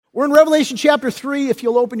We're in Revelation chapter 3. If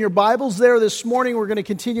you'll open your Bibles there this morning, we're going to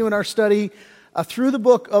continue in our study through the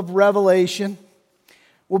book of Revelation.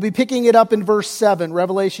 We'll be picking it up in verse 7,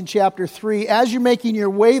 Revelation chapter 3. As you're making your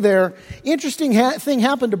way there, interesting thing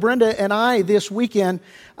happened to Brenda and I this weekend.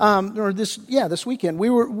 This weekend.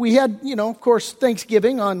 We had, of course,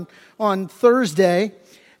 Thanksgiving on Thursday,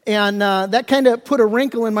 and that kind of put a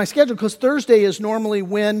wrinkle in my schedule because Thursday is normally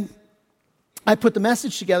when I put the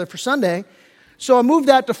message together for Sunday. So I moved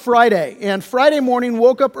that to Friday, and Friday morning,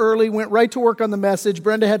 woke up early, went right to work on the message.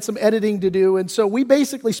 Brenda had some editing to do, and so we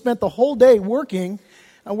basically spent the whole day working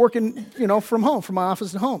from home, from my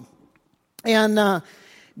office to home. And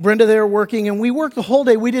Brenda there working, and we worked the whole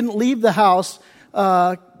day. We didn't leave the house.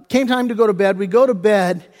 Came time to go to bed. We go to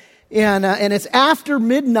bed, and it's after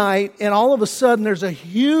midnight, and all of a sudden, there's a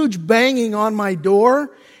huge banging on my door,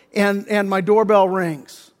 and my doorbell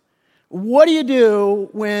rings. What do you do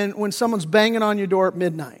when someone's banging on your door at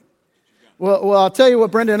midnight? Well, I'll tell you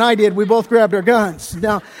what Brenda and I did. We both grabbed our guns.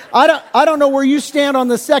 Now, I don't know where you stand on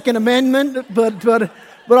the Second Amendment, but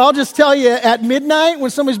I'll just tell you, at midnight,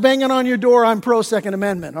 when somebody's banging on your door, I'm pro Second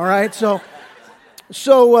Amendment. All right, so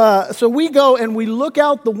we go and we look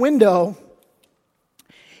out the window,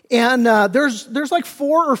 and there's like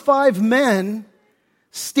 4 or 5 men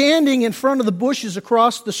standing in front of the bushes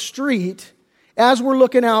across the street. As we're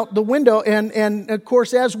looking out the window, and of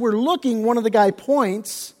course, as we're looking, one of the guy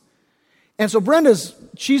points, and so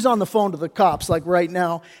she's on the phone to the cops, like right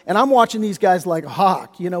now, and I'm watching these guys like a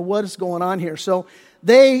hawk, what is going on here? So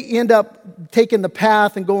they end up taking the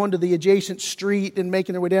path and going to the adjacent street and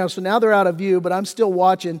making their way down, so now they're out of view, but I'm still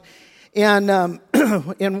watching, and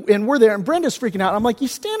we're there, and Brenda's freaking out. I'm like, you're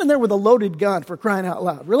standing there with a loaded gun, for crying out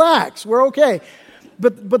loud. Relax, we're okay.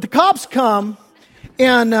 But the cops come,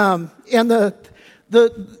 and the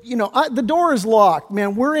door is locked,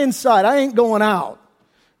 man. We're inside. I ain't going out,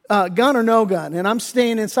 gun or no gun, and I'm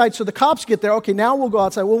staying inside. So the cops get there. Okay, now we'll go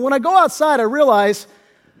outside. Well, when I go outside, I realize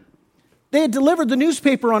they had delivered the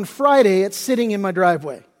newspaper on Friday. It's sitting in my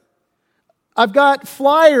driveway. I've got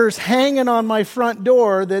flyers hanging on my front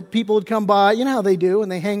door that people would come by. You know how they do,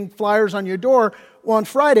 and they hang flyers on your door. Well, on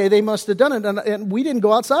Friday, they must have done it, and we didn't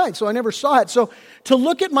go outside, so I never saw it. So to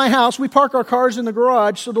look at my house, we park our cars in the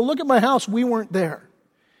garage, so to look at my house, we weren't there.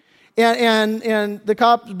 And the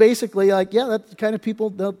cops basically that's the kind of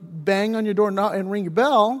people, they'll bang on your door and ring your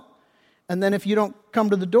bell, and then if you don't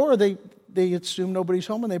come to the door, they assume nobody's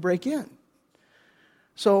home and they break in.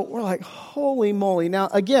 So we're like, holy moly. Now,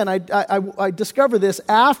 again, I discover this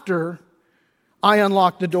after I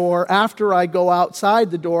unlock the door, after I go outside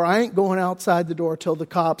the door. I ain't going outside the door till the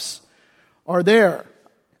cops are there.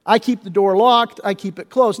 I keep the door locked. I keep it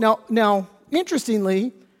closed. Now,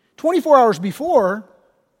 interestingly, 24 hours before,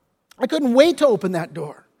 I couldn't wait to open that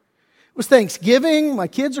door. It was Thanksgiving. My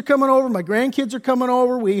kids are coming over. My grandkids are coming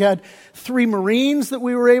over. We had 3 Marines that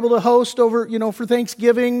we were able to host over, for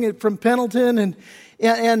Thanksgiving from Pendleton. And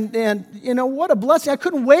what a blessing. I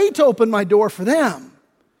couldn't wait to open my door for them.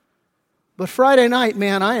 But Friday night,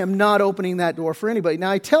 man, I am not opening that door for anybody. Now,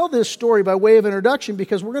 I tell this story by way of introduction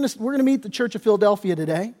because we're going to meet the Church of Philadelphia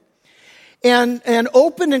today. And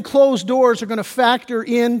open and closed doors are going to factor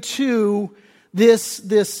into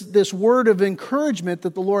this word of encouragement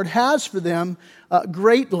that the Lord has for them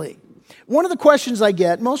greatly. One of the questions I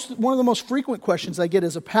get, one of the most frequent questions I get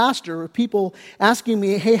as a pastor, are people asking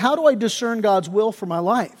me, hey, how do I discern God's will for my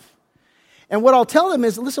life? And what I'll tell them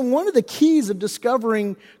is, listen, one of the keys of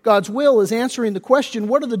discovering God's will is answering the question,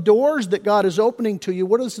 what are the doors that God is opening to you?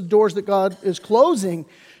 What are the doors that God is closing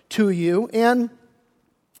to you? And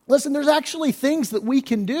listen, there's actually things that we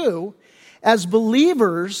can do as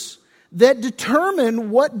believers that determine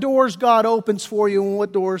what doors God opens for you and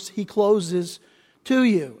what doors He closes to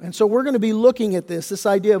you. And so we're going to be looking at this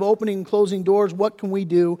idea of opening and closing doors. What can we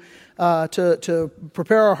do to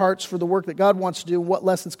prepare our hearts for the work that God wants to do? What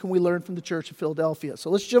lessons can we learn from the Church of Philadelphia?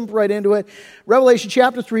 So let's jump right into it. Revelation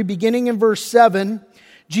chapter 3, beginning in verse 7,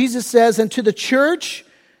 Jesus says, and to the church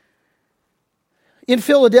in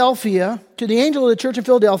Philadelphia, to the angel of the church in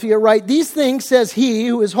Philadelphia, write, these things says He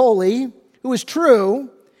who is holy, who is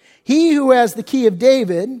true, He who has the key of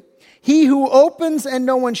David, He who opens and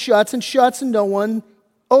no one shuts, and shuts and no one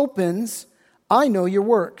opens. I know your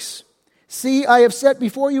works. See, I have set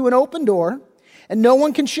before you an open door, and no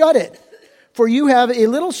one can shut it. For you have a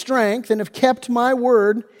little strength, and have kept my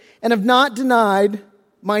word, and have not denied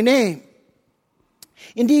my name.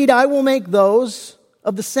 Indeed, I will make those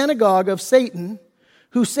of the synagogue of Satan,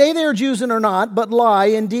 who say they are Jews and are not, but lie.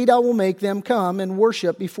 Indeed, I will make them come and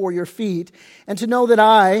worship before your feet, and to know that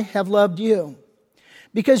I have loved you.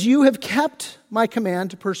 Because you have kept my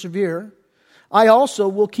command to persevere, I also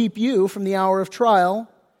will keep you from the hour of trial,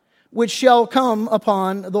 which shall come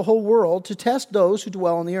upon the whole world to test those who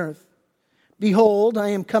dwell on the earth. Behold, I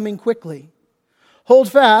am coming quickly. Hold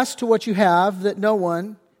fast to what you have, that no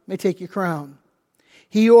one may take your crown.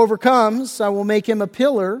 He who overcomes, I will make him a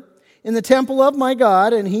pillar in the temple of my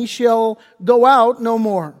God, and he shall go out no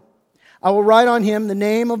more. I will write on him the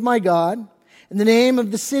name of my God, and the name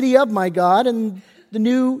of the city of my God, and the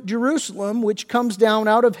new Jerusalem, which comes down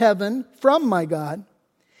out of heaven from my God.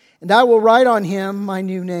 And I will write on him my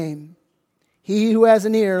new name. He who has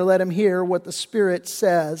an ear, let him hear what the Spirit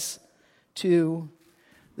says to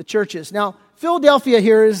the churches. Now, Philadelphia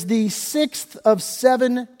here is the 6th of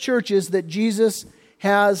 7 churches that Jesus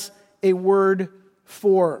has a word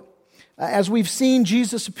for. As we've seen,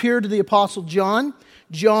 Jesus appeared to the Apostle John.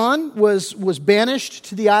 John was banished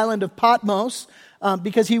to the island of Patmos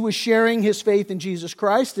because he was sharing his faith in Jesus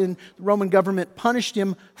Christ, and the Roman government punished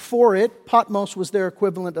him for it. Patmos was their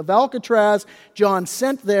equivalent of Alcatraz. John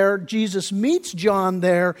sent there. Jesus meets John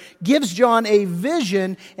there, gives John a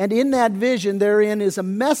vision, and in that vision therein is a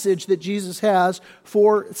message that Jesus has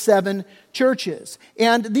for 7 churches.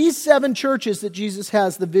 And these 7 churches that Jesus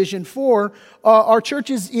has the vision for are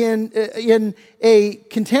churches in a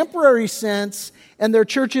contemporary sense, and they're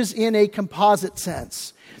churches in a composite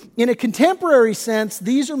sense. In a contemporary sense,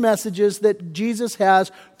 these are messages that Jesus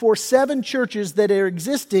has for 7 churches that are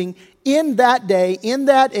existing in that day, in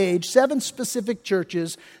that age, 7 specific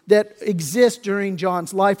churches that exist during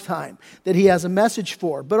John's lifetime that he has a message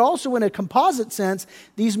for. But also in a composite sense,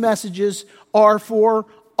 these messages are for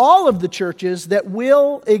all of the churches that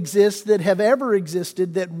will exist, that have ever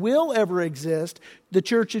existed, that will ever exist, the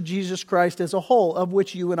Church of Jesus Christ as a whole, of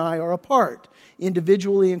which you and I are a part,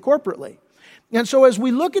 individually and corporately. And so as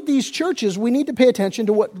we look at these churches, we need to pay attention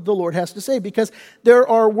to what the Lord has to say, because there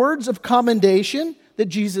are words of commendation that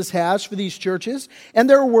Jesus has for these churches, and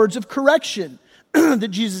there are words of correction that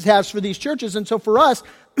Jesus has for these churches. And so for us,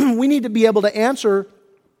 we need to be able to answer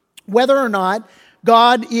whether or not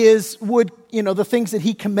God would the things that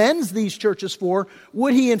he commends these churches for,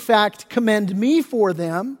 would he in fact commend me for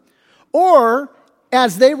them? Or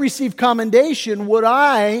as they receive commendation, would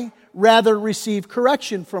I rather receive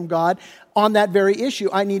correction from God on that very issue?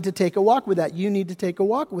 I need to take a walk with that. You need to take a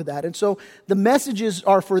walk with that. And so the messages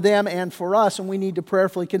are for them and for us, and we need to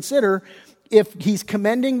prayerfully consider, if he's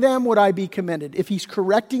commending them, would I be commended? If he's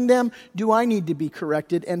correcting them, do I need to be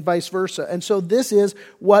corrected? And vice versa. And so this is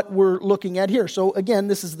what we're looking at here. So again,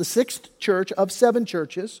 this is the 6th church of 7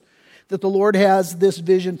 churches that the Lord has this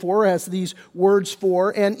vision for, has these words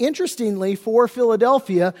for. And interestingly, for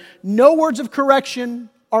Philadelphia, no words of correction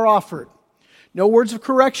are offered. No words of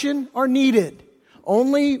correction are needed.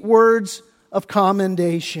 Only words of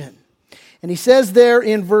commendation. And he says there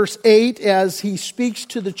in verse 8, as he speaks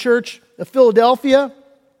to the church of Philadelphia,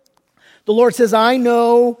 the Lord says, I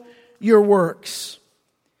know your works.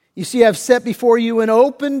 You see, I've set before you an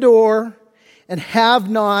open door and have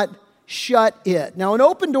not shut it. Now, an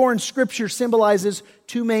open door in Scripture symbolizes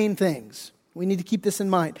 2 main things. We need to keep this in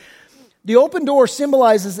mind. The open door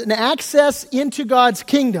symbolizes an access into God's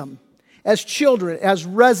kingdom as children, as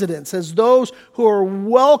residents, as those who are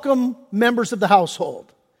welcome members of the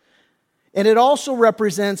household. And it also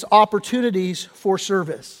represents opportunities for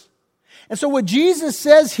service. And so what Jesus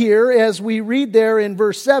says here, as we read there in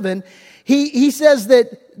verse 7, he says that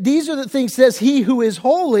these are the things, says he who is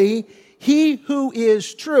holy, he who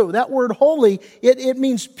is true. That word holy, it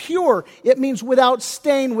means pure. It means without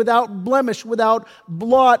stain, without blemish, without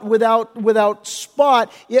blot, without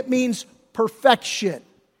spot. It means perfection.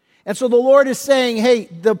 And so the Lord is saying, hey,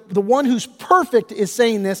 the one who's perfect is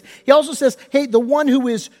saying this. He also says, hey, the one who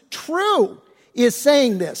is true is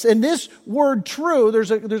saying this. And this word true,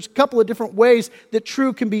 there's a couple of different ways that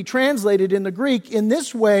true can be translated in the Greek. In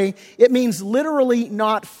this way, it means literally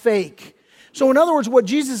not fake. So in other words, what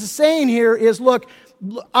Jesus is saying here is, look,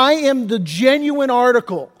 I am the genuine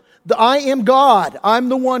article. I am God. I'm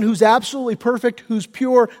the one who's absolutely perfect, who's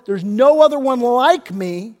pure. There's no other one like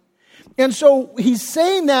me. And so he's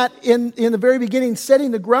saying that in the very beginning,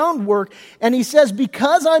 setting the groundwork. And he says,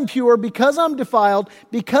 because I'm pure, because I'm defiled,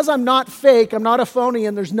 because I'm not fake, I'm not a phony,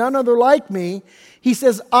 and there's none other like me, he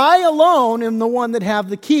says, I alone am the one that have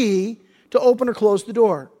the key to open or close the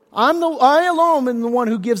door. I alone am the one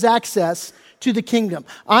who gives access to the kingdom.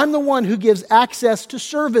 I'm the one who gives access to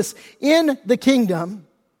service in the kingdom.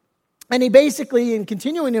 And he basically, in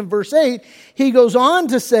continuing in verse 8, he goes on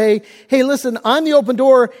to say, hey, listen, I'm the open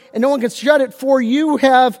door and no one can shut it, for you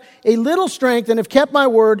have a little strength and have kept my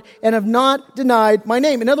word and have not denied my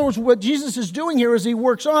name. In other words, what Jesus is doing here as he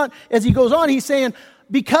goes on, he's saying,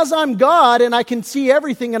 because I'm God and I can see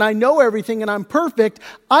everything and I know everything and I'm perfect,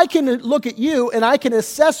 I can look at you and I can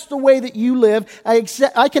assess the way that you live. I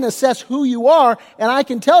can assess who you are, and I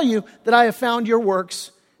can tell you that I have found your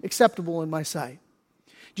works acceptable in my sight.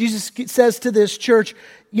 Jesus says to this church,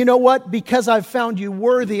 you know what? Because I've found you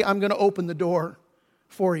worthy, I'm going to open the door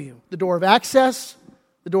for you. The door of access,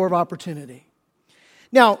 the door of opportunity.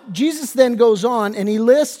 Now, Jesus then goes on and he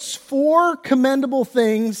lists 4 commendable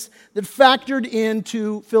things that factored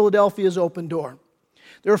into Philadelphia's open door.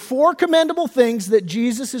 There are 4 commendable things that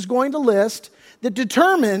Jesus is going to list that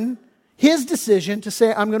determine his decision to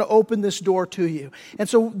say, I'm going to open this door to you. And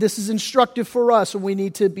so this is instructive for us, and we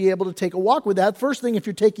need to be able to take a walk with that. First thing, if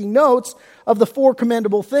you're taking notes of the 4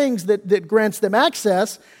 commendable things that grants them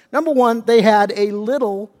access, number 1, they had a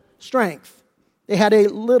little strength. They had a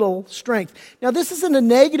little strength. Now, this isn't a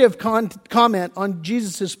negative comment on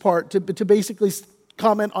Jesus' part to basically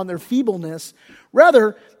comment on their feebleness.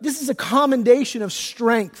 Rather, this is a commendation of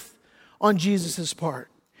strength on Jesus' part.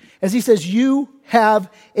 As he says, you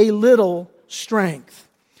have a little strength.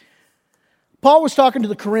 Paul was talking to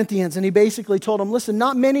the Corinthians, and he basically told them, listen,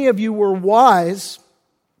 not many of you were wise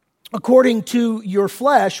according to your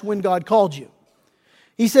flesh when God called you.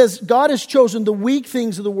 He says, God has chosen the weak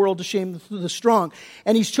things of the world to shame the strong.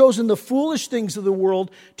 And he's chosen the foolish things of the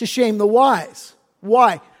world to shame the wise.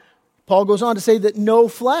 Why? Paul goes on to say that no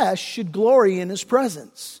flesh should glory in his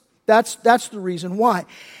presence. That's the reason why.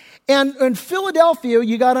 And in Philadelphia,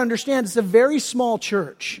 you got to understand, it's a very small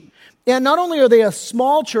church. And not only are they a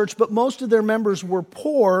small church, but most of their members were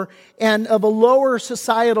poor and of a lower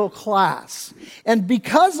societal class. And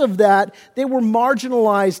because of that, they were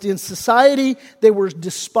marginalized in society. They were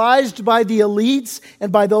despised by the elites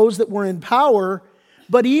and by those that were in power.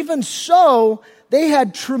 But even so, they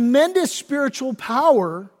had tremendous spiritual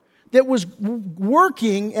power that was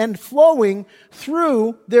working and flowing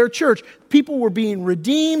through their church. People were being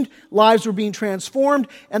redeemed, lives were being transformed,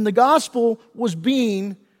 and the gospel was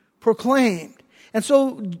being proclaimed. And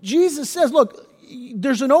so Jesus says, look,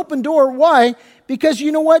 there's an open door. Why? Because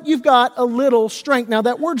you know what? You've got a little strength. Now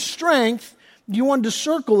that word strength, you wanted to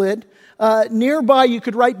circle it. Nearby you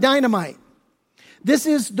could write dynamite. This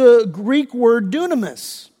is the Greek word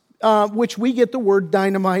dunamis, which we get the word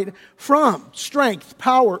dynamite from. Strength,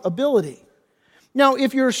 power, ability. Now,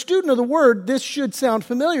 if you're a student of the word, this should sound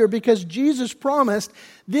familiar because Jesus promised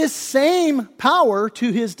this same power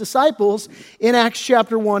to his disciples in Acts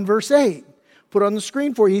chapter 1, verse 8. Put on the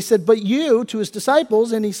screen for you. He said, but you, to his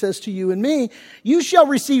disciples, and he says to you and me, you shall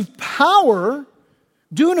receive power,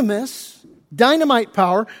 dunamis, dynamite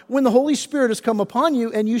power, when the Holy Spirit has come upon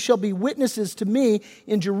you, and you shall be witnesses to me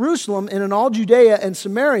in Jerusalem and in all Judea and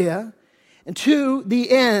Samaria, and to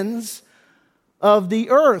the ends of the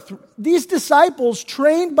earth. These disciples,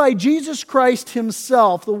 trained by Jesus Christ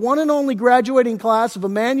himself, the one and only graduating class of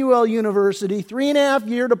Emmanuel University,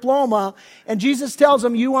 3.5-year diploma, and Jesus tells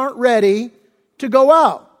them, you aren't ready to go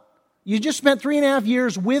out. You just spent 3.5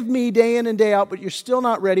 years with me day in and day out, but you're still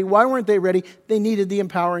not ready. Why weren't they ready? They needed the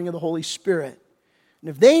empowering of the Holy Spirit. And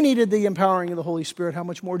if they needed the empowering of the Holy Spirit, how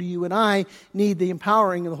much more do you and I need the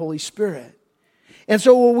empowering of the Holy Spirit? And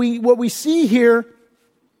so what we see here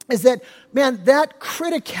is that, man, that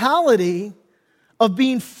criticality of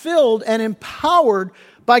being filled and empowered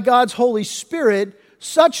by God's Holy Spirit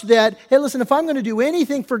such that, hey, listen, if I'm going to do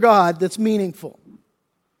anything for God that's meaningful,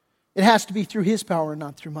 it has to be through his power and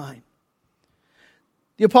not through mine.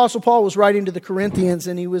 The Apostle Paul was writing to the Corinthians,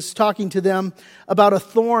 and he was talking to them about a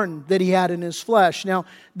thorn that he had in his flesh. Now,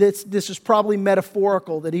 this is probably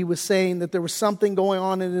metaphorical, that he was saying that there was something going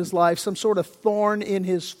on in his life, some sort of thorn in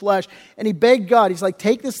his flesh. And he begged God, he's like,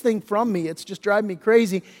 take this thing from me. It's just driving me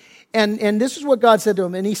crazy. And this is what God said to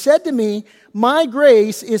him. And he said to me, my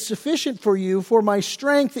grace is sufficient for you, for my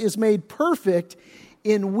strength is made perfect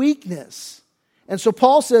in weakness. And so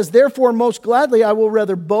Paul says, therefore, most gladly I will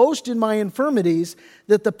rather boast in my infirmities,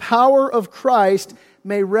 that the power of Christ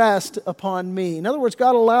may rest upon me. In other words,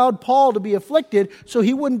 God allowed Paul to be afflicted so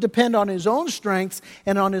he wouldn't depend on his own strengths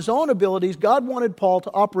and on his own abilities. God wanted Paul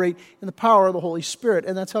to operate in the power of the Holy Spirit,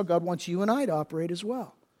 and that's how God wants you and I to operate as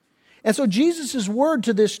well. And so Jesus' word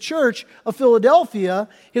to this church of Philadelphia,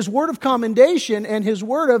 his word of commendation and his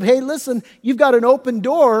word of, hey, listen, you've got an open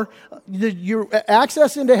door, your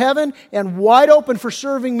access into heaven and wide open for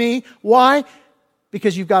serving me. Why?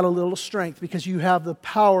 Because you've got a little strength, because you have the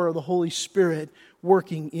power of the Holy Spirit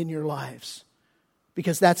working in your lives,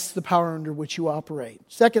 because that's the power under which you operate.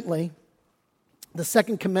 Secondly, the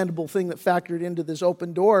second commendable thing that factored into this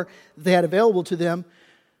open door that they had available to them,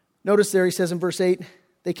 notice there he says in verse 8,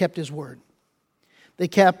 they kept his word. They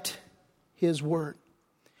kept his word.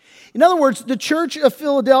 In other words, the church of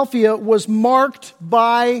Philadelphia was marked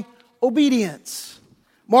by obedience.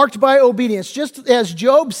 Marked by obedience. Just as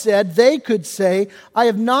Job said, they could say, I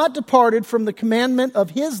have not departed from the commandment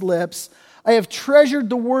of his lips. I have treasured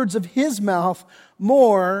the words of his mouth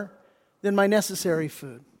more than my necessary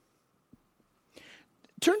food.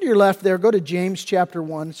 Turn to your left there. Go to James chapter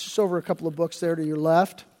 1. It's just over a couple of books there to your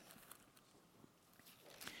left.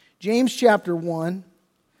 James chapter 1.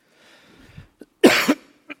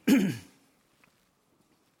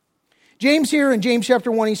 James here in James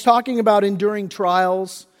chapter 1, he's talking about enduring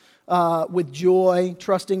trials with joy,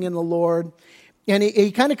 trusting in the Lord. And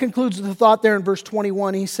he kind of concludes the thought there in verse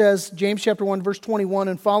 21. He says, James chapter 1, verse 21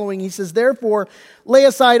 and following, he says, therefore, lay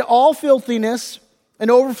aside all filthiness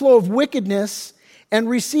and overflow of wickedness, and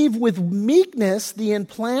receive with meekness the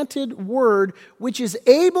implanted word, which is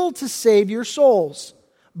able to save your souls.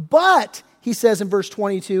 But, he says in verse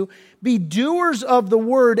 22, be doers of the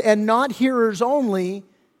word and not hearers only,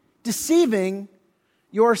 deceiving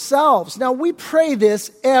yourselves. Now, we pray this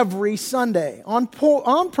every Sunday on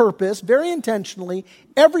purpose, very intentionally.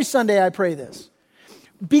 Every Sunday I pray this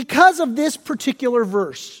because of this particular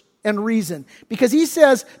verse and reason. Because he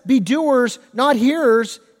says, be doers, not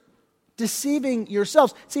hearers, deceiving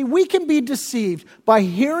yourselves. See, we can be deceived by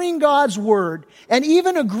hearing God's word and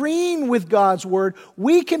even agreeing with God's word.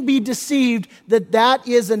 We can be deceived that that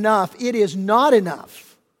is enough. It is not enough.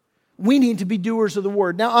 We need to be doers of the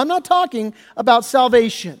word. Now, I'm not talking about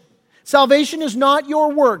salvation. Salvation is not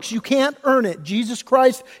your works. You can't earn it. Jesus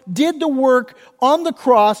Christ did the work on the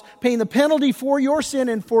cross, paying the penalty for your sin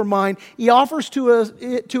and for mine. He offers to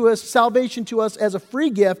us salvation to us as a free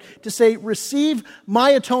gift to say, receive my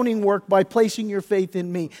atoning work by placing your faith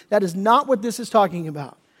in me. That is not what this is talking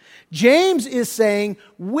about. James is saying,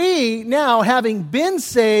 we now, having been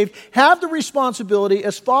saved, have the responsibility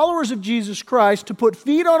as followers of Jesus Christ to put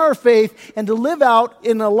feet on our faith and to live out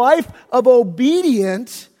in a life of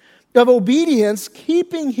obedience,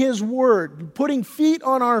 keeping his word, putting feet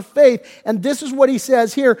on our faith. And this is what he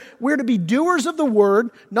says here. We're to be doers of the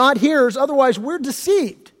word, not hearers. Otherwise, we're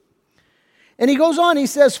deceived. And he goes on, he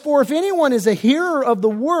says, for if anyone is a hearer of the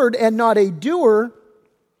word and not a doer,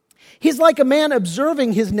 he's like a man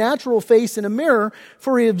observing his natural face in a mirror,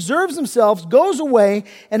 for he observes himself, goes away,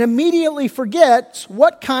 and immediately forgets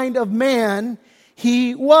what kind of man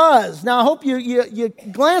he was. Now, I hope you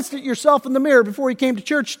glanced at yourself in the mirror before you came to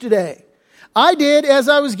church today. I did as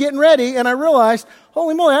I was getting ready, and I realized,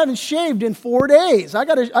 holy moly, I haven't shaved in 4 days. I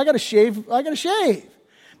gotta shave.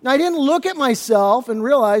 Now, I didn't look at myself and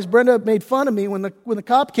realize Brenda made fun of me when the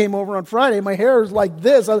cop came over on Friday. My hair is like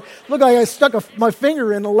this. I look like I stuck my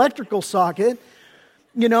finger in an electrical socket.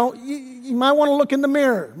 You know, you might want to look in the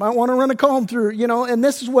mirror. Might want to run a comb through, and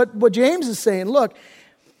this is what James is saying. Look,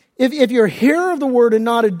 if you're a hearer of the word and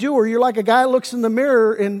not a doer, you're like a guy who looks in the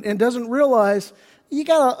mirror and doesn't realize you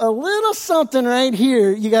got a little something right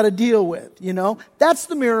here you got to deal with, That's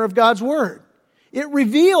the mirror of God's word. It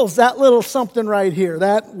reveals that little something right here,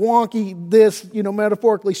 that wonky this,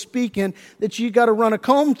 metaphorically speaking, that you got to run a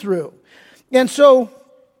comb through. And so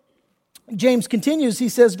James continues, he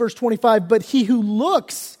says, verse 25, but he who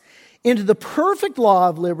looks into the perfect law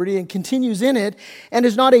of liberty and continues in it, and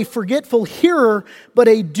is not a forgetful hearer, but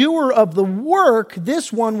a doer of the work,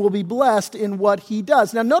 this one will be blessed in what he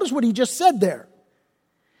does. Now notice what he just said there.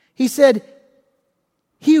 He said,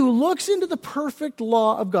 he who looks into the perfect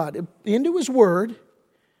law of God, into his word,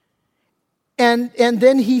 and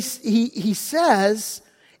then he says,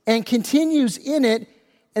 and continues in it,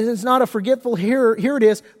 and is not a forgetful hearer, here it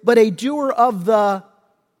is, but a doer of the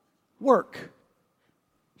work.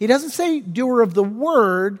 He doesn't say doer of the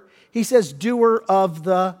word, he says doer of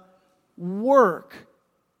the work.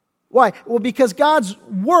 Why? Well, because God's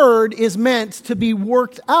word is meant to be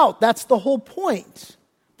worked out. That's the whole point.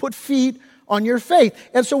 Put feet on your faith.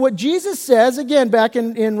 And so what Jesus says, again, back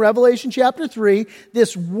in Revelation chapter 3,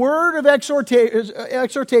 this word of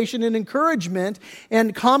exhortation and encouragement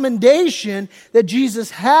and commendation that Jesus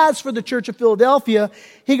has for the church of Philadelphia,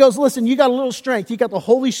 he goes, listen, you got a little strength. You got the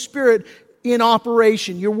Holy Spirit in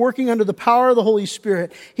operation. You're working under the power of the Holy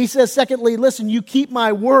Spirit. He says, secondly, listen, you keep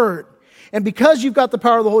my word. And because you've got the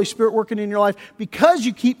power of the Holy Spirit working in your life, because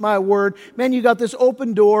you keep my word, man, you got this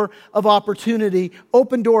open door of opportunity,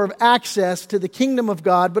 open door of access to the kingdom of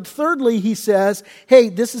God. But thirdly, he says, hey,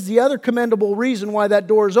 this is the other commendable reason why that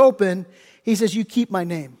door is open. He says, you keep my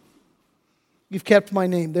name. You've kept my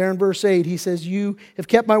name. There in verse 8, he says, you have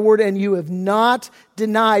kept my word and you have not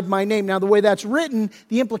denied my name. Now, the way that's written,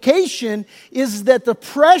 the implication is that the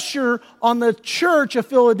pressure on the church of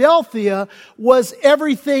Philadelphia was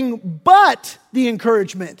everything but the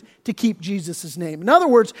encouragement to keep Jesus' name. In other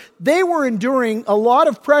words, they were enduring a lot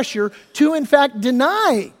of pressure to, in fact,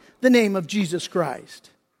 deny the name of Jesus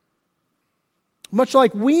Christ. Much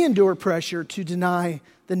like we endure pressure to deny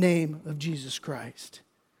the name of Jesus Christ.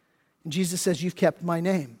 And Jesus says, you've kept my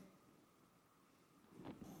name.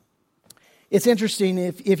 It's interesting,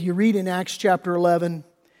 if you read in Acts chapter 11,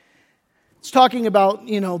 it's talking about,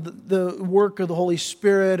 the work of the Holy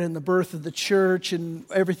Spirit and the birth of the church and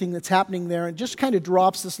everything that's happening there. And just kind of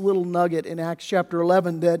drops this little nugget in Acts chapter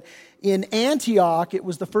 11 that in Antioch, it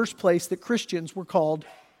was the first place that Christians were called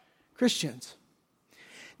Christians.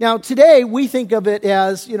 Now, today, we think of it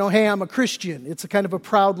as, hey, I'm a Christian. It's a kind of a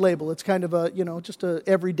proud label. It's kind of a, just a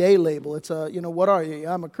everyday label. It's a, what are you?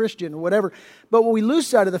 I'm a Christian or whatever. But what we lose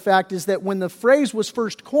sight of the fact is that when the phrase was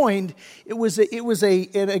first coined, it was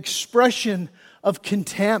an expression of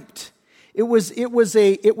contempt. It was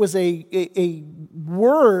a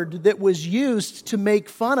word that was used to make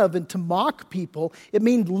fun of and to mock people. It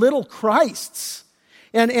meant little Christs.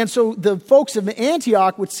 And so the folks of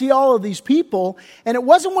Antioch would see all of these people, and it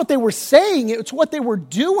wasn't what they were saying, it's what they were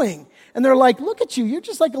doing. And they're like, look at you, you're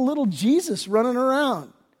just like a little Jesus running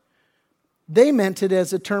around. They meant it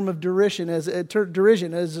as a term of derision, as a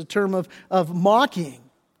term of mocking.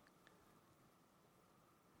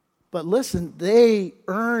 But listen, they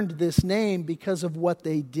earned this name because of what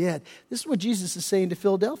they did. This is what Jesus is saying to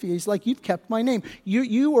Philadelphia. He's like, you've kept my name.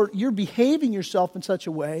 You're behaving yourself in such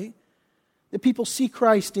a way that people see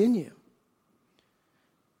Christ in you.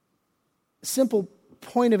 A simple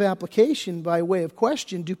point of application by way of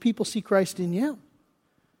question, do people see Christ in you?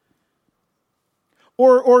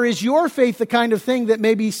 Or is your faith the kind of thing that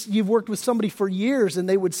maybe you've worked with somebody for years and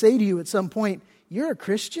they would say to you at some point, you're a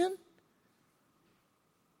Christian?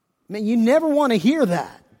 I mean, you never want to hear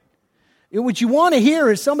that. What you want to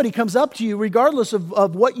hear is somebody comes up to you, regardless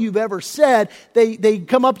of what you've ever said, they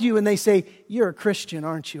come up to you and they say, you're a Christian,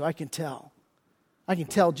 aren't you? I can tell. I can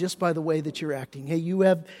tell just by the way that you're acting. Hey,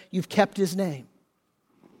 you've kept his name.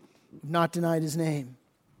 You've not denied his name.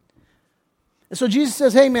 And so Jesus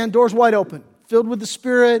says, hey man, door's wide open. Filled with the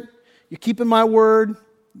Spirit. You're keeping my word.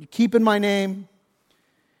 You're keeping my name.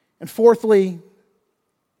 And fourthly,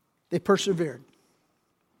 they persevered.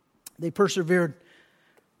 They persevered.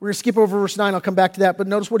 We're going to skip over verse 9. I'll come back to that. But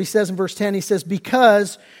notice what he says in verse 10. He says,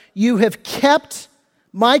 because you have kept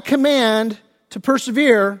my command to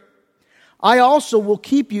persevere, I also will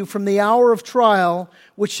keep you from the hour of trial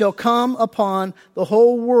which shall come upon the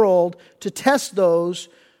whole world to test those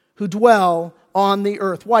who dwell on the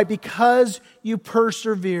earth. Why? Because you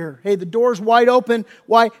persevere. Hey, the door's wide open.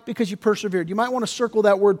 Why? Because you persevered. You might want to circle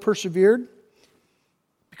that word persevered.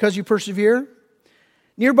 Because you persevere.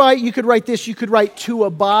 Nearby, you could write this. You could write to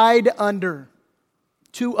abide under.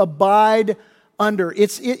 To abide under.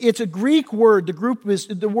 It's a Greek word.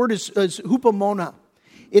 The word is hupomona.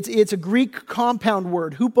 It's a Greek compound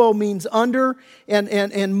word. Hupo means under,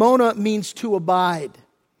 and mona means to abide.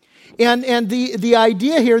 And the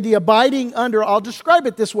idea here, the abiding under, I'll describe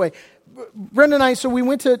it this way. Brenda and I, so we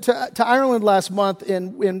went to Ireland last month,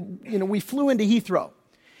 and we flew into Heathrow.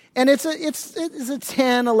 And it's a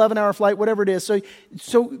 10, 11-hour flight, whatever it is.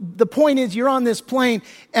 So the point is, you're on this plane,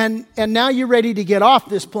 and now you're ready to get off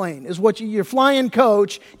this plane. Is what you're flying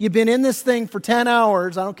coach. You've been in this thing for 10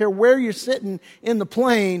 hours. I don't care where you're sitting in the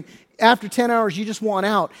plane. After 10 hours, you just want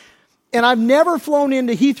out. And I've never flown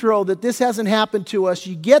into Heathrow that this hasn't happened to us.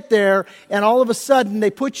 You get there, and all of a sudden,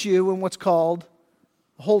 they put you in what's called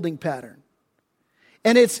a holding pattern.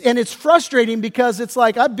 And it's frustrating because it's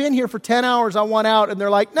like, I've been here for 10 hours, I want out. And they're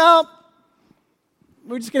like, no,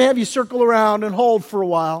 we're just going to have you circle around and hold for a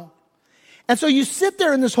while. And so you sit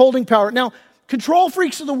there in this holding pattern. Now, control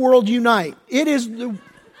freaks of the world unite. It's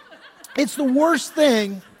the worst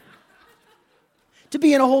thing to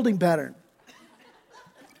be in a holding pattern.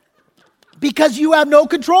 Because you have no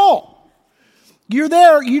control. You're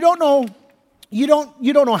there, you don't know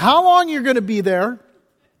how long you're going to be there.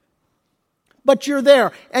 But you're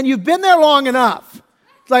there, and you've been there long enough.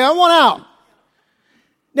 It's like, I want out.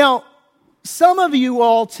 Now, some of you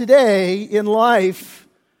all today in life,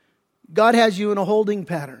 God has you in a holding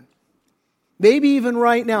pattern. Maybe even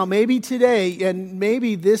right now, maybe today, and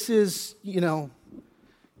maybe this is, you're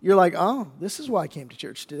like, oh, this is why I came to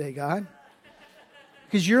church today, God.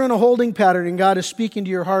 Because you're in a holding pattern, and God is speaking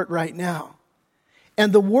to your heart right now.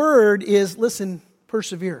 And the word is, listen,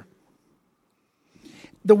 persevere.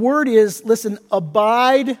 The word is, listen,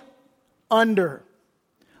 abide under.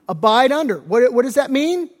 Abide under. What does that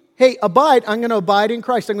mean? Hey, abide. I'm going to abide in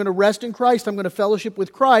Christ. I'm going to rest in Christ. I'm going to fellowship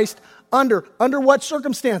with Christ. Under what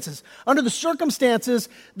circumstances? Under the circumstances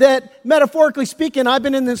that, metaphorically speaking, I've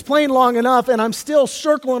been in this plane long enough and I'm still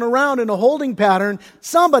circling around in a holding pattern.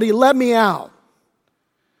 Somebody let me out.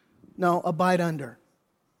 No, abide under.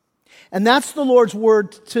 And that's the Lord's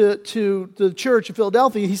word to the church of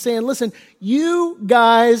Philadelphia. He's saying, listen, you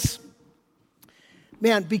guys,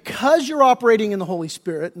 man, because you're operating in the Holy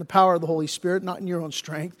Spirit, in the power of the Holy Spirit, not in your own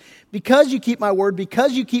strength, because you keep my word,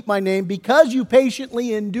 because you keep my name, because you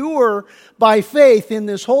patiently endure by faith in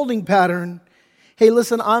this holding pattern, hey,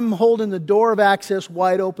 listen, I'm holding the door of access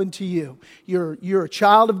wide open to you. You're a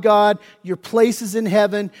child of God. Your place is in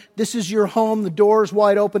heaven. This is your home. The door is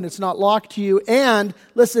wide open. It's not locked to you. And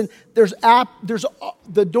listen,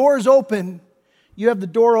 the door is open. You have the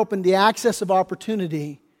door open, the access of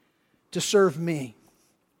opportunity to serve me.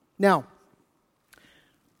 Now,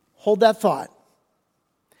 hold that thought.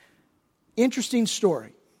 Interesting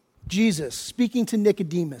story. Jesus speaking to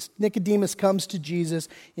Nicodemus. Nicodemus comes to Jesus.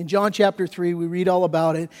 In John chapter 3, we read all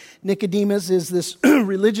about it. Nicodemus is this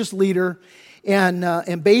religious leader,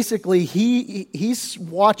 and basically he's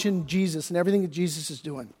watching Jesus and everything that Jesus is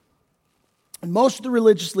doing. And most of the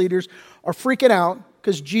religious leaders are freaking out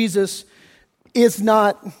because Jesus is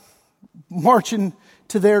not marching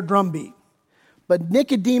to their drumbeat. But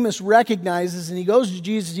Nicodemus recognizes, and he goes to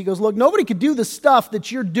Jesus, he goes, look, nobody could do the stuff that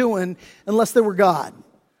you're doing unless they were God.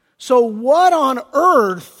 So what on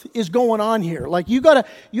earth is going on here? Like you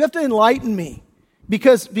have to enlighten me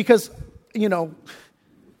because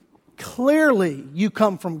clearly you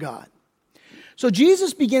come from God. So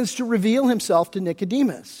Jesus begins to reveal himself to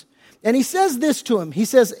Nicodemus. And he says this to him. He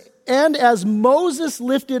says, and as Moses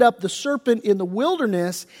lifted up the serpent in the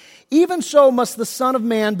wilderness, even so must the Son of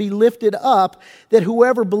Man be lifted up, that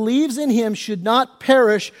whoever believes in him should not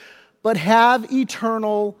perish, but have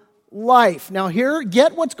eternal life. Now here,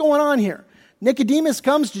 get what's going on here. Nicodemus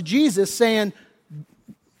comes to Jesus saying,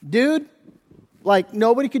 dude, like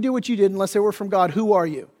nobody could do what you did unless they were from God. Who are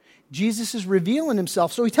you? Jesus is revealing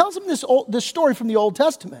himself. So he tells him this story from the Old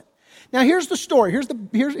Testament. Now here's the story. Here's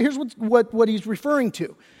what he's referring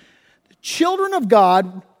to. The children of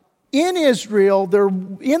God in Israel, they're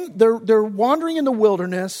wandering in the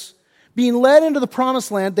wilderness, being led into the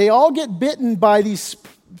promised land. They all get bitten by these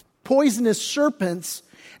poisonous serpents,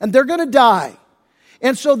 and they're going to die.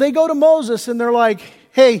 And so they go to Moses and they're like,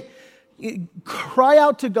 hey, cry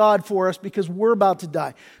out to God for us because we're about to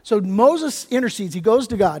die. So Moses intercedes. He goes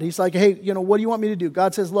to God. He's like, hey, what do you want me to do?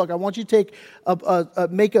 God says, look, I want you to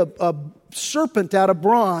make a serpent out of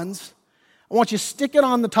bronze. I want you to stick it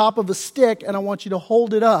on the top of a stick, and I want you to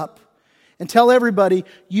hold it up and tell everybody,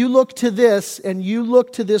 you look to this, and you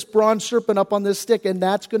look to this bronze serpent up on this stick, and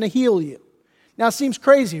that's going to heal you. Now, it seems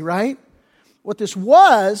crazy, right? What this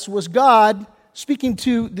was God speaking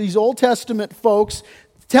to these Old Testament folks,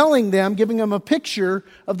 telling them, giving them a picture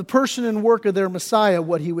of the person and work of their Messiah,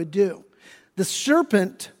 what he would do. The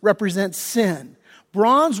serpent represents sin.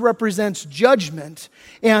 Bronze represents judgment.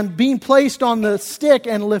 And being placed on the stick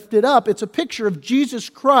and lifted up, it's a picture of Jesus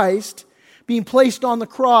Christ being placed on the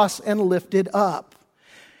cross and lifted up.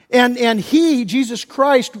 And he, Jesus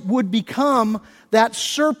Christ, would become that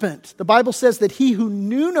serpent. The Bible says that he who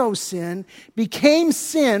knew no sin became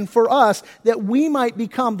sin for us, that we might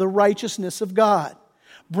become the righteousness of God.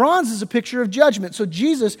 Bronze is a picture of judgment. So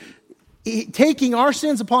Jesus, taking our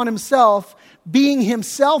sins upon himself, being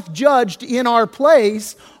himself judged in our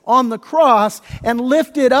place on the cross and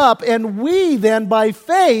lifted up, and we then by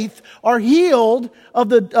faith are healed of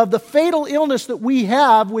the fatal illness that we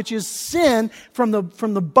have, which is sin from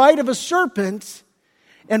the bite of a serpent,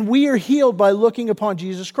 and we are healed by looking upon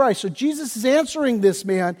Jesus Christ. So Jesus is answering this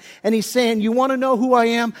man, and he's saying, you want to know who I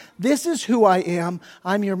am? This is who I am.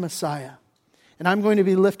 I'm your Messiah. And I'm going to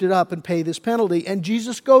be lifted up and pay this penalty. And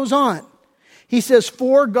Jesus goes on. He says,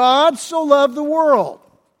 for God so loved the world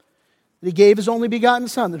that he gave his only begotten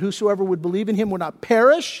Son, that whosoever would believe in him would not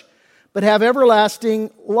perish, but have everlasting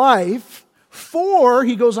life. For,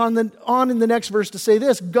 he goes on in the next verse to say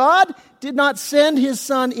this, God did not send his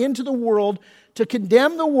Son into the world to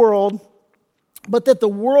condemn the world, but that the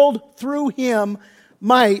world through him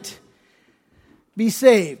might be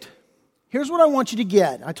saved. Here's what I want you to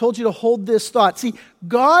get. I told you to hold this thought. See,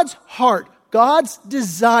 God's heart, God's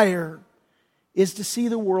desire is to see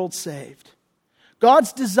the world saved.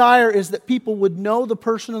 God's desire is that people would know the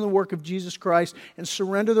person and the work of Jesus Christ and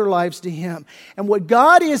surrender their lives to him. And what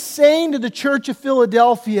God is saying to the church of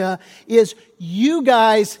Philadelphia is, you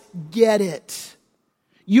guys get it.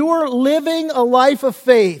 You are living a life of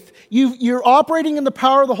faith. You're operating in the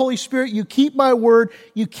power of the Holy Spirit. You keep my word.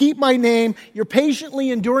 You keep my name. You're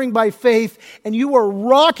patiently enduring by faith. And you are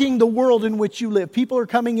rocking the world in which you live. People are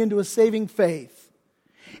coming into a saving faith.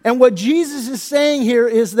 And what Jesus is saying here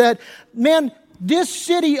is that, man, this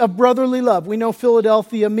city of brotherly love, we know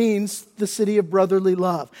Philadelphia means the city of brotherly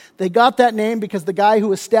love. They got that name because the guy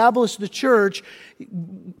who established the church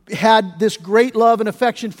had this great love and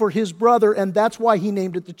affection for his brother, and that's why he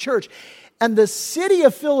named it the church. And the city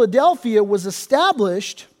of Philadelphia was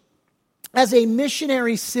established as a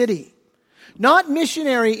missionary city. Not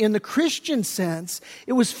missionary in the Christian sense.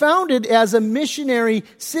 It was founded as a missionary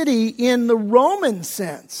city in the Roman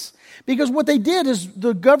sense. Because what they did is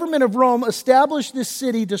the government of Rome established this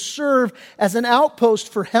city to serve as an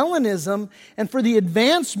outpost for Hellenism and for the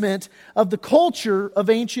advancement of the culture of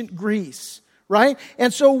ancient Greece, right?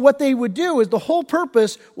 And so what they would do is the whole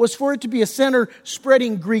purpose was for it to be a center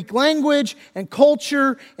spreading Greek language and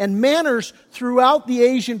culture and manners throughout the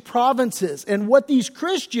Asian provinces. And what these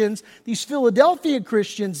Christians, these Philadelphia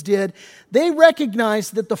Christians did, they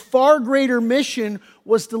recognized that the far greater mission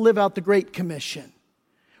was to live out the Great Commission.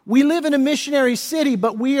 We live in a missionary city,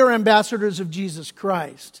 but we are ambassadors of Jesus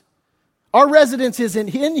Christ. Our residence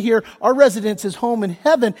isn't in here. Our residence is home in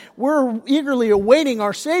heaven. We're eagerly awaiting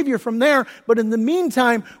our Savior from there, but in the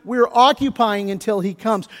meantime, we're occupying until He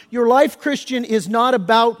comes. Your life, Christian, is not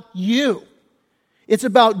about you. It's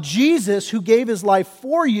about Jesus who gave His life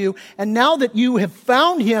for you, and now that you have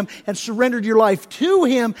found Him and surrendered your life to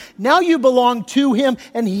Him, now you belong to Him,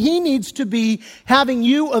 and He needs to be having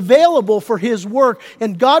you available for His work.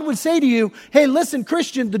 And God would say to you, hey, listen,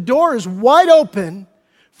 Christian, the door is wide open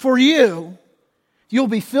for you. You'll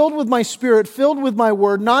be filled with my Spirit, filled with my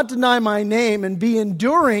word, not deny my name, and be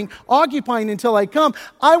enduring, occupying until I come.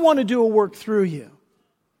 I want to do a work through you.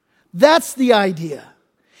 That's the idea.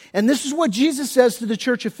 And this is what Jesus says to the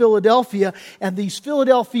church of Philadelphia, and these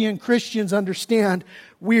Philadelphian Christians understand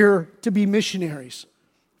we're to be missionaries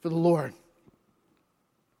for the Lord.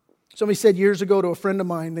 Somebody said years ago to a friend of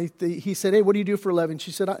mine, he said, hey, what do you do for a living?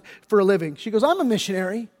 She said, for a living. She goes, I'm a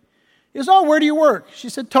missionary. He goes, oh, where do you work? She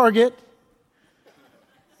said, Target.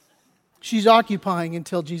 She's occupying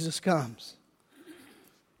until Jesus comes.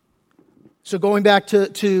 So going back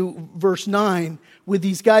to verse 9, with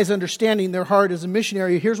these guys understanding their heart as a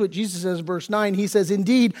missionary, here's what Jesus says in verse 9. He says,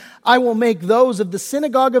 indeed, I will make those of the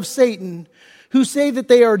synagogue of Satan who say that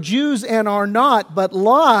they are Jews and are not, but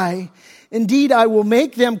lie. Indeed, I will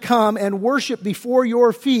make them come and worship before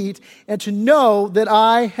your feet and to know that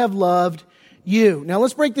I have loved you. Now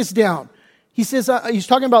let's break this down. He says, he's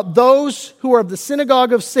talking about those who are of the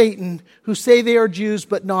synagogue of Satan who say they are Jews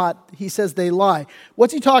but not. He says they lie.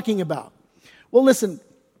 What's he talking about? Well, listen,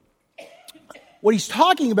 what he's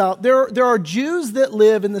talking about, there are Jews that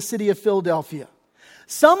live in the city of Philadelphia.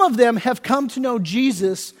 Some of them have come to know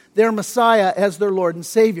Jesus, their Messiah, as their Lord and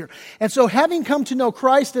Savior. And so having come to know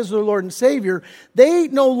Christ as their Lord and Savior, they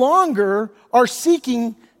no longer are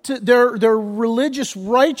seeking to their religious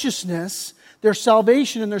righteousness, their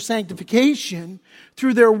salvation and their sanctification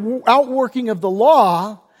through their outworking of the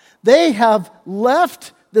law. They have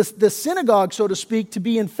left the synagogue, so to speak, to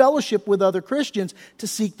be in fellowship with other Christians to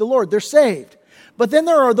seek the Lord. They're saved. But then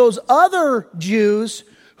there are those other Jews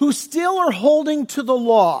who still are holding to the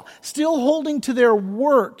law, still holding to their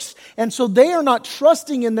works. And so they are not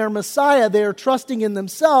trusting in their Messiah, they are trusting in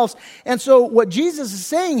themselves. And so what Jesus is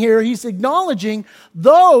saying here, He's acknowledging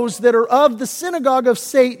those that are of the synagogue of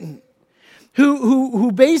Satan,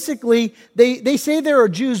 who basically, they say they are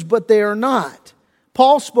Jews, but they are not.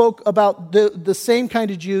 Paul spoke about the same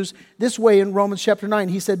kind of Jews this way in Romans chapter 9.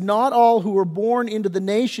 He said, not all who are born into the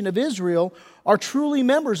nation of Israel are truly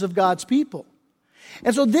members of God's people.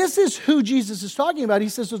 And so this is who Jesus is talking about. He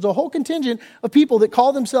says there's a whole contingent of people that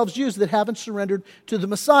call themselves Jews that haven't surrendered to the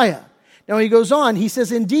Messiah. Now he goes on, he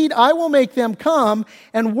says, indeed, I will make them come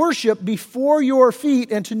and worship before your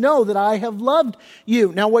feet and to know that I have loved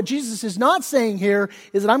you. Now what Jesus is not saying here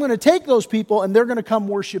is that I'm going to take those people and they're going to come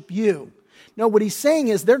worship you. No, what He's saying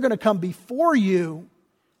is they're going to come before you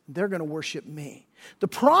and they're going to worship me. The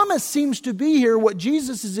promise seems to be here, what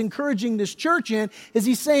Jesus is encouraging this church in, is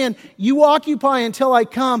He's saying, you occupy until I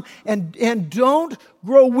come and don't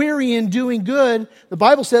grow weary in doing good. The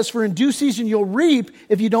Bible says, for in due season you'll reap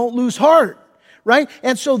if you don't lose heart. Right?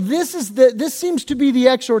 And so this seems to be the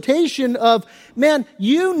exhortation of, man,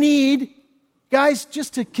 you need, guys,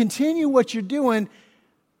 just to continue what you're doing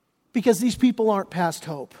because these people aren't past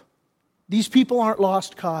hope. These people aren't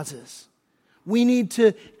lost causes. We need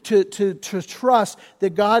to trust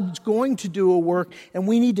that God's going to do a work, and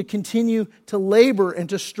we need to continue to labor and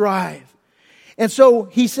to strive. And so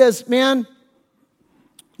he says, man,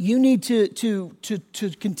 you need to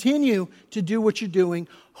continue to do what you're doing,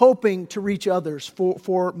 hoping to reach others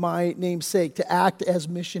for my name's sake, to act as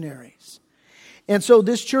missionaries. And so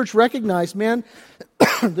this church recognized, man,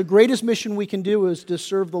 the greatest mission we can do is to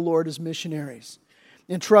serve the Lord as missionaries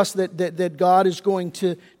and trust that God is going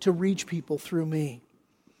to reach people through me.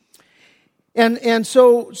 And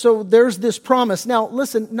so there's this promise. Now,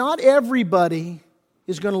 listen, not everybody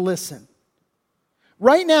is going to listen.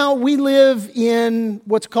 Right now, we live in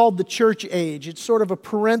what's called the church age. It's sort of a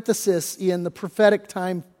parenthesis in the prophetic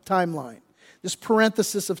timeline, this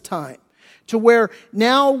parenthesis of time, to where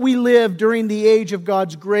now we live during the age of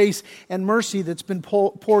God's grace and mercy that's been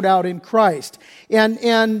poured out in Christ.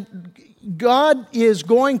 And God is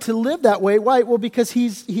going to live that way. Why? Well, because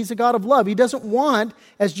He's a God of love. He doesn't want,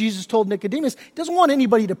 as Jesus told Nicodemus, He doesn't want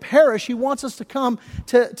anybody to perish. He wants us to come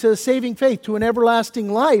to saving faith, to an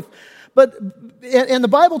everlasting life. And the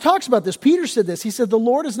Bible talks about this. Peter said this. He said, "The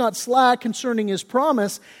Lord is not slack concerning His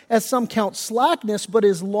promise, as some count slackness, but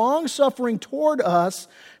is long-suffering toward us,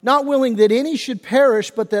 not willing that any should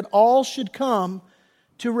perish, but that all should come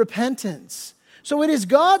to repentance." So it is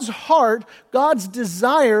God's heart, God's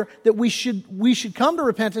desire that we should come to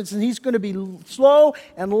repentance, and He's going to be slow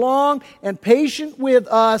and long and patient with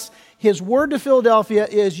us. His word to Philadelphia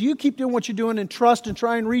is, you keep doing what you're doing and trust and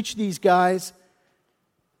try and reach these guys.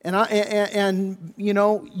 And you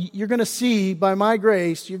know, you're going to see, by my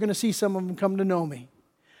grace, you're going to see some of them come to know me.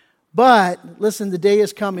 But, listen, the day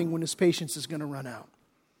is coming when His patience is going to run out.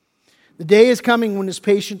 The day is coming when His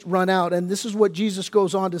patience run out. And this is what Jesus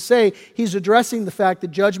goes on to say. He's addressing the fact that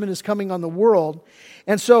judgment is coming on the world.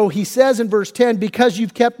 And so He says in verse 10, "Because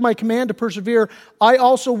you've kept my command to persevere, I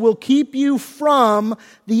also will keep you from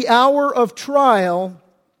the hour of trial,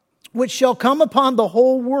 which shall come upon the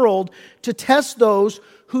whole world to test those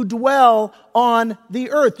who dwell on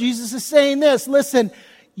the earth." Jesus is saying this, listen,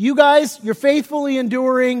 you guys, you're faithfully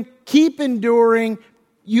enduring, keep enduring,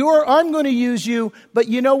 I'm going to use you, but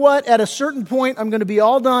you know what? At a certain point, I'm going to be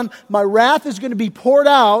all done. My wrath is going to be poured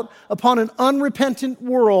out upon an unrepentant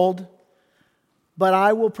world, but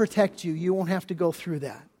I will protect you. You won't have to go through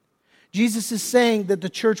that. Jesus is saying that the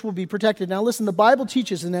church will be protected. Now listen, the Bible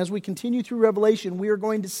teaches, and as we continue through Revelation, we are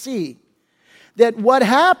going to see that what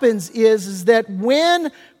happens is that when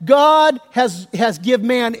God has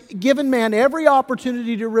given man every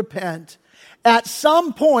opportunity to repent, at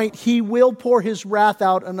some point He will pour His wrath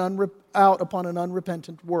out upon an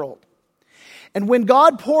unrepentant world. And when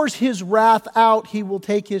God pours His wrath out, He will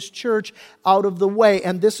take His church out of the way.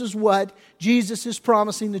 And this is what Jesus is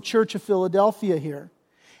promising the church of Philadelphia here.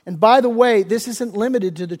 And by the way, this isn't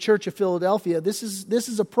limited to the church of Philadelphia. This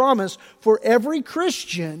is a promise for every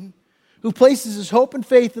Christian who places his hope and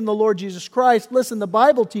faith in the Lord Jesus Christ. Listen, the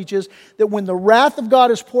Bible teaches that when the wrath of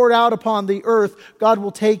God is poured out upon the earth, God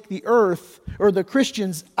will take the earth, or the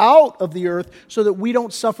Christians, out of the earth so that we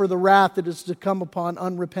don't suffer the wrath that is to come upon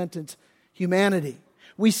unrepentant humanity.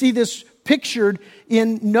 We see this pictured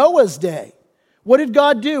in Noah's day. What did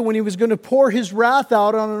God do when He was going to pour His wrath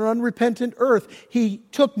out on an unrepentant earth? He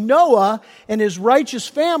took Noah and his righteous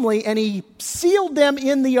family and He sealed them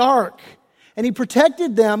in the ark. And He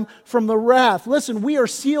protected them from the wrath. Listen, we are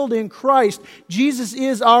sealed in Christ. Jesus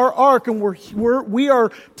is our ark, and we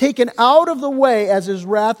are taken out of the way as His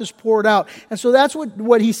wrath is poured out. And so that's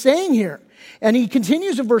what He's saying here. And He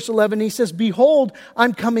continues in verse 11. He says, "Behold,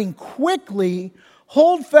 I'm coming quickly.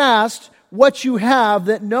 Hold fast what you have,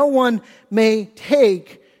 that no one may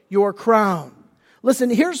take your crown." Listen,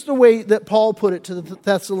 here's the way that Paul put it to the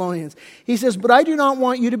Thessalonians. He says, "But I do not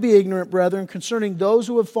want you to be ignorant, brethren, concerning those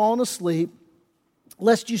who have fallen asleep,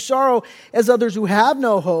 lest you sorrow as others who have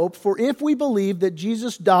no hope. For if we believe that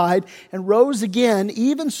Jesus died and rose again,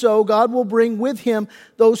 even so God will bring with Him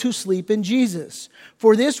those who sleep in Jesus.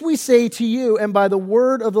 For this we say to you, and by the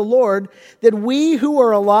word of the Lord, that we who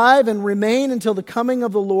are alive and remain until the coming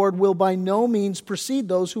of the Lord will by no means precede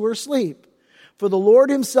those who are asleep. For the Lord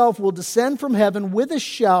Himself will descend from heaven with a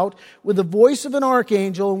shout, with the voice of an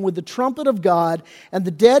archangel, and with the trumpet of God, and the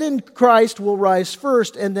dead in Christ will rise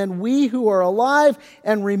first, and then we who are alive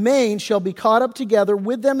and remain shall be caught up together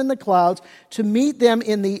with them in the clouds to meet them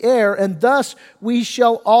in the air, and thus we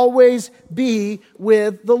shall always be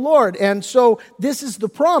with the Lord." And so this is the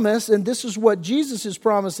promise, and this is what Jesus is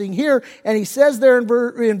promising here. And He says there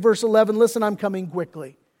in verse 11, "Listen, I'm coming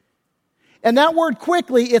quickly." And that word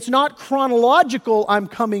quickly, it's not chronological, I'm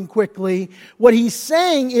coming quickly. What He's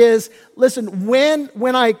saying is, listen,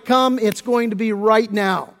 when I come, it's going to be right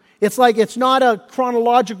now. It's not a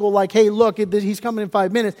chronological, like, hey, look, He's coming in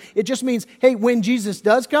 5 minutes. It just means, hey, when Jesus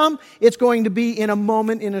does come, it's going to be in a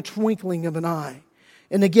moment, in a twinkling of an eye.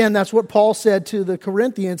 And again, that's what Paul said to the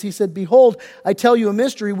Corinthians. He said, behold, I tell you a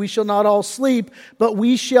mystery. We shall not all sleep, but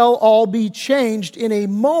we shall all be changed in a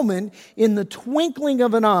moment, in the twinkling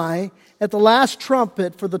of an eye, at the last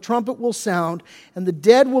trumpet, for the trumpet will sound, and the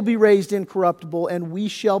dead will be raised incorruptible, and we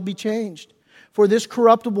shall be changed. For this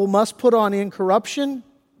corruptible must put on incorruption,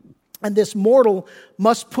 and this mortal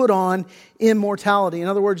must put on immortality. In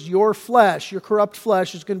other words, your flesh, your corrupt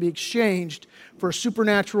flesh, is going to be exchanged for a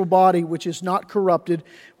supernatural body which is not corrupted,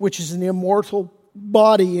 which is an immortal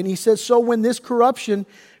body. And he says, so when this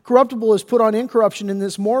corruptible is put on incorruption, and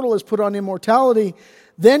this mortal is put on immortality,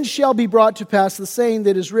 then shall be brought to pass the saying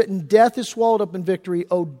that is written, death is swallowed up in victory.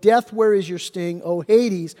 O death, where is your sting? O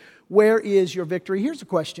Hades, where is your victory? Here's a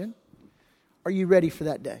question. Are you ready for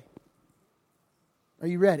that day? Are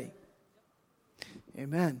you ready?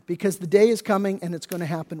 Amen. Because the day is coming, and it's going to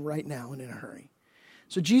happen right now and in a hurry.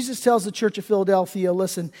 So Jesus tells the church of Philadelphia,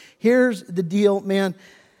 listen, here's the deal, man.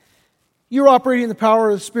 You're operating in the power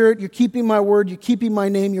of the Spirit. You're keeping my word. You're keeping my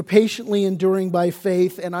name. You're patiently enduring by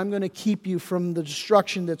faith. And I'm going to keep you from the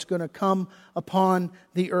destruction that's going to come upon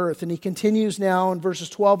the earth. And he continues now in verses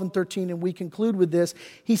 12 and 13, and we conclude with this.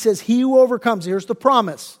 He says, he who overcomes, here's the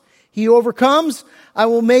promise. He who overcomes, I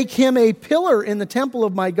will make him a pillar in the temple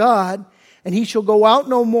of my God, and he shall go out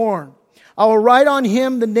no more. I will write on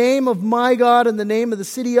him the name of my God and the name of the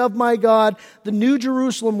city of my God, the new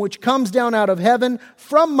Jerusalem, which comes down out of heaven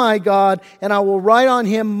from my God, and I will write on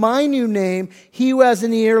him my new name. He who has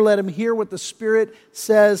an ear, let him hear what the Spirit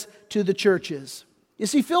says to the churches. You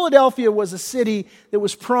see, Philadelphia was a city that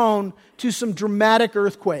was prone to some dramatic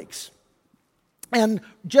earthquakes. And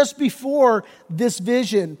just before this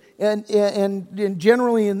vision, and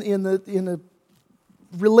generally in the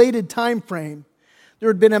related time frame, there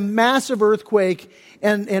had been a massive earthquake,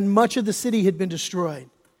 and much of the city had been destroyed.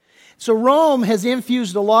 So Rome has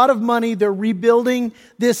infused a lot of money. They're rebuilding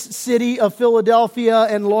this city of Philadelphia,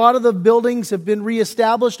 and a lot of the buildings have been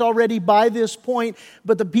reestablished already by this point.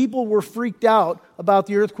 But the people were freaked out about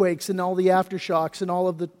the earthquakes and all the aftershocks and all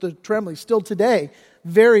of the trembling. Still today,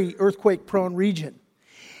 very earthquake-prone region.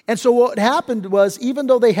 And so what happened was, even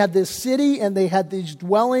though they had this city and they had these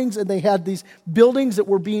dwellings and they had these buildings that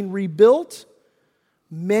were being rebuilt,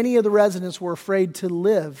 many of the residents were afraid to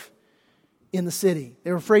live in the city.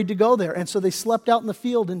 They were afraid to go there. And so they slept out in the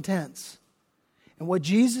field in tents. And what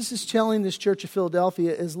Jesus is telling this church of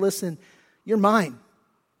Philadelphia is, listen, you're mine.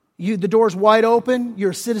 The door's wide open.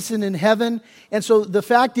 You're a citizen in heaven. And so the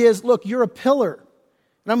fact is, look, you're a pillar.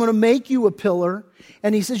 And I'm going to make you a pillar.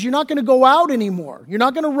 And he says, you're not going to go out anymore. You're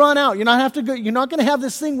not going to run out. You're not going to have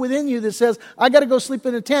this thing within you that says, I got to go sleep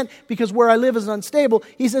in a tent because where I live is unstable.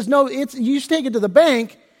 He says, no, you just take it to the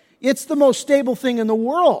bank. It's the most stable thing in the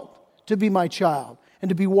world to be my child and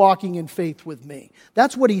to be walking in faith with me.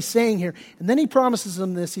 That's what he's saying here. And then he promises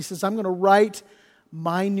them this. He says, I'm going to write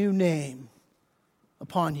my new name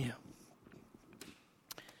upon you.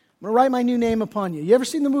 I'm going to write my new name upon you. You ever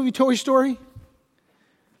seen the movie Toy Story?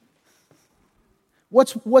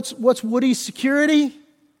 What's Woody's security?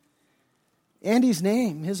 Andy's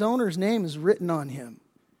name, his owner's name is written on him.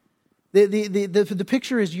 The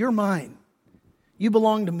picture is, you're mine. You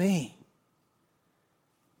belong to me.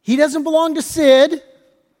 He doesn't belong to Sid.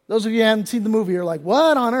 Those of you who haven't seen the movie are like,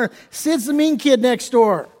 what on earth? Sid's the mean kid next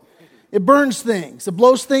door. It burns things. It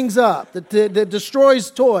blows things up. That destroys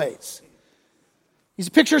toys. He's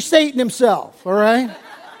a picture of Satan himself, all right?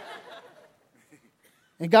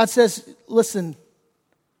 And God says, listen,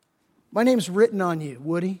 my name's written on you,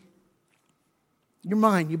 Woody. You're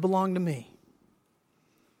mine. You belong to me.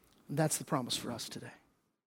 And that's the promise for us today.